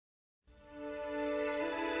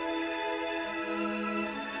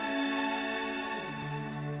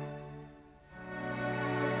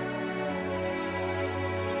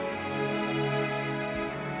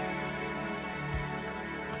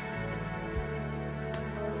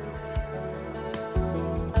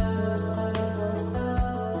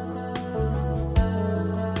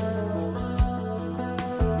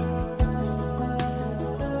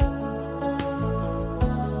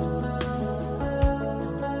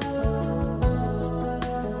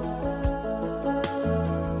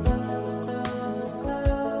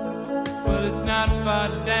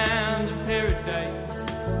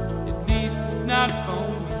not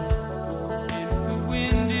foaming. And if the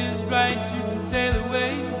wind is right, you can sail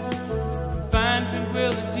away and find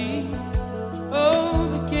tranquility. Oh,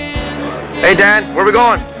 the candles. Hey Dan, where we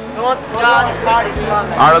going? Going to John's party.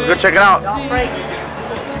 Alright, let's go check it out.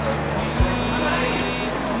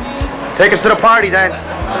 Take us to the party, Dan.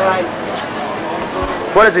 Alright.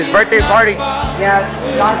 What is his birthday party? Yeah,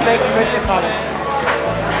 John's birthday party.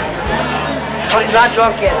 But he's not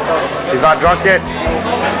drunk yet, so. He's not drunk yet?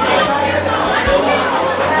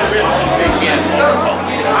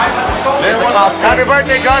 Happy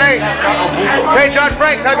birthday, Johnny! Hey, John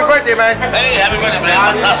Franks, happy birthday, man! Hey, happy birthday,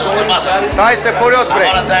 man! Nice to curious, I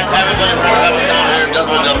want to thank everybody for coming down here and just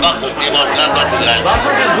with the bucks of Steve Austin. God bless you guys.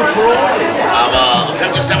 I'm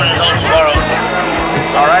 57 years old tomorrow.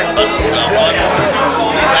 All right.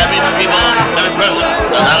 Happy people, happy president.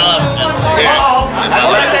 I love here. Happy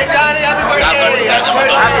birthday, Johnny! Happy birthday!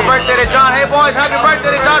 Happy birthday to John! Hey, boys, happy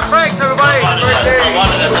birthday to John Franks, everybody! Happy birthday!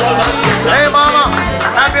 Hey, Mama!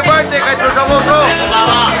 Happy birthday, Cachucha Moto! Thank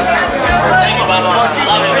you, Mama. Love you,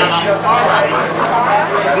 Mama.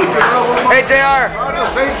 Hey, JR!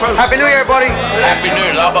 Happy New Year, buddy! Happy New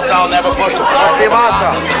Year. Abakal never push the floor.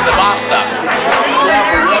 This is the master.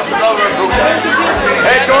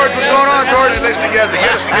 Hey, George, what's going on, George? Get us together.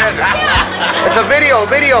 It's a video.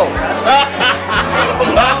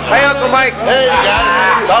 Hey, Uncle Mike. Hey,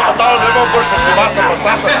 guys. Abakal never push the masa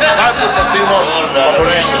patasa. I push the stimos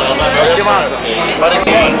operation.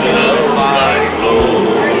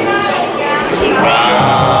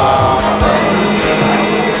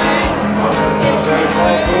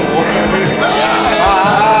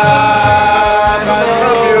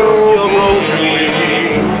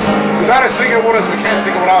 You gotta sing it with us, we can't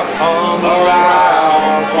sing it without us. Hung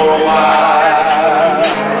around for a while,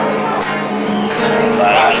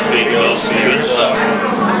 but I think your spirit's up,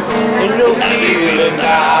 and you'll feel it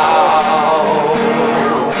now.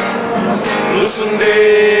 Listen,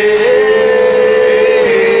 dear,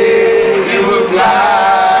 you will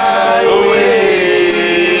fly away.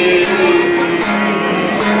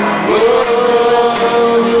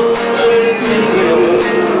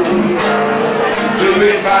 To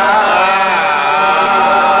be found.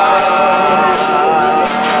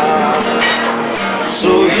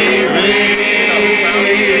 So easily,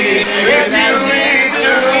 if you need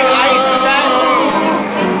to,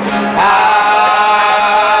 I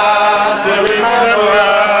still remember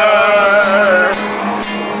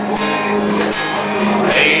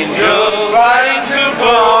angels flying too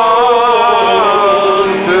close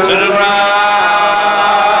to the ground.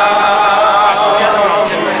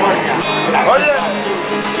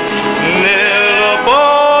 Nella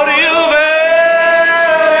boria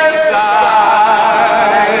versa,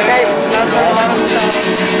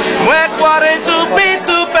 mue cuore tu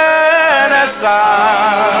pitu pensa,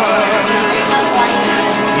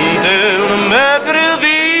 del me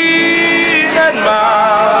previde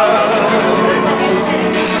mal,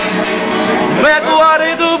 mue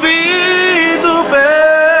cuore tu pitu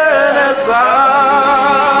pensa.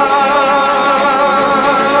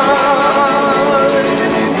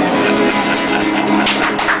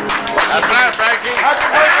 That's right, Frankie. Happy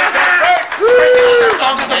birthday, John Franks! That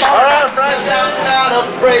song is about. All right, Frank. I'm not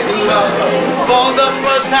afraid of love. For the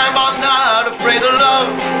first time, I'm not afraid of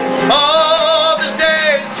love. Oh, this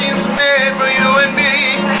day seems made for you and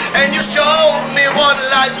me. And you showed me what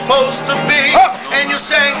life's supposed to be. And you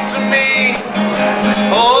sang to me.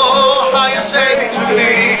 Oh, how you sang to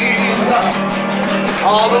me.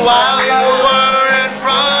 All the while you were in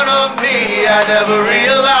front of me, I never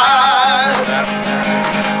realized.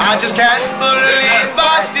 I just can't believe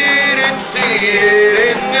I didn't see it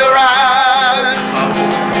in your eyes.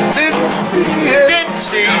 Didn't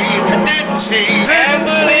see, can't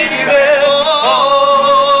believe it.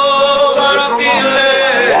 Oh, what a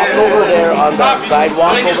feeling. Walk over there on the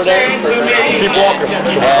sidewalk over there. Keep walking.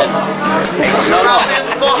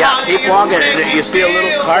 Yeah, keep walking. You see a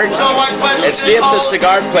little cart? And see if the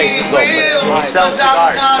cigar place is open. He sells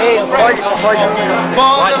cigars. Hey, for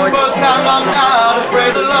the first time, I'm not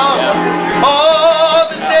afraid of love. Oh,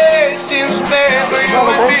 this day seems made for you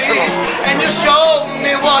and me. And you showed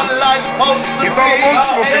me what life's supposed to be. He's all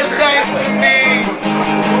emotional, and you baby. sang to me.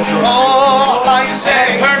 Oh, how you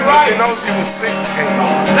sang. Turn right. He knows he was sick.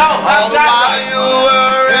 All the while you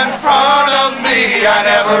were in front of me, I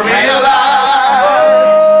never realized.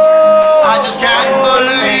 I just can't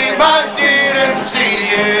believe I didn't see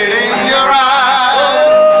it in your eyes.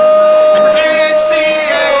 I didn't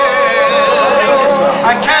see it.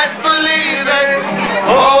 I can't believe it.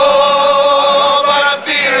 Oh, but I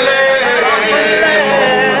feel it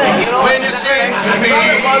when you sing to me.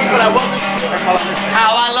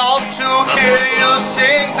 How I love to hear you.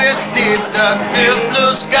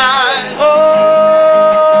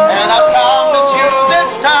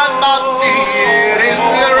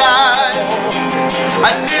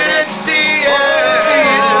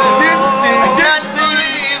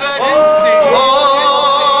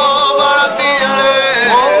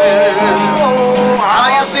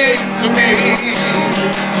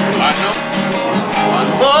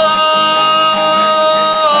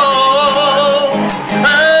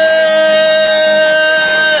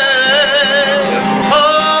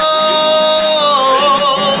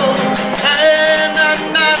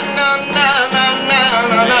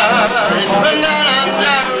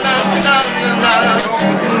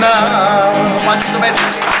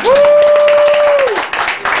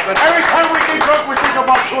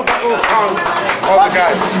 all the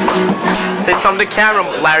guys. Say something to camera,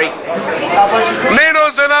 Larry.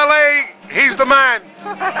 Nino's in LA. He's the man.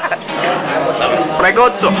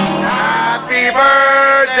 Pregozzo. Happy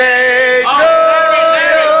birthday to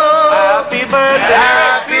you. Happy birthday.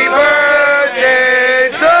 Happy birthday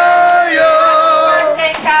to you.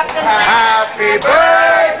 Birthday, Captain. Happy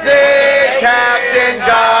birthday, Captain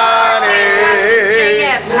Johnny.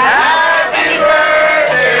 Yes. Happy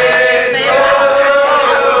birthday to you.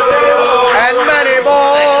 And many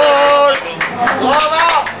more.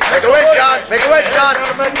 Make a wish, John. Make a wish, John.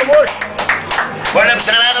 Where them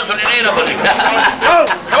Sananas on the Nino, buddy? Oh,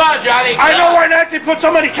 Come on, Johnny. I know why Nancy put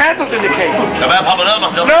so many candles in the cake. Come on, Papa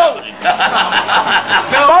Loma. No.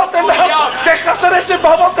 About the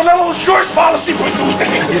about the little short policy. Come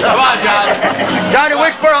on, Johnny. Johnny,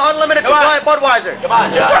 wish for an unlimited supply of Budweiser. Come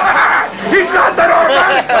on, Johnny. He's got that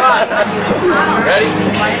automatic. Come on. Ready?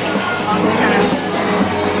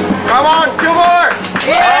 Come on, two more.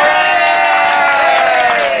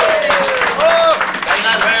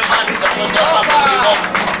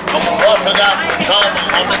 Como gosto da chama,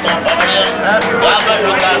 onde estão família, lá vai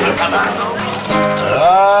jogar na cama.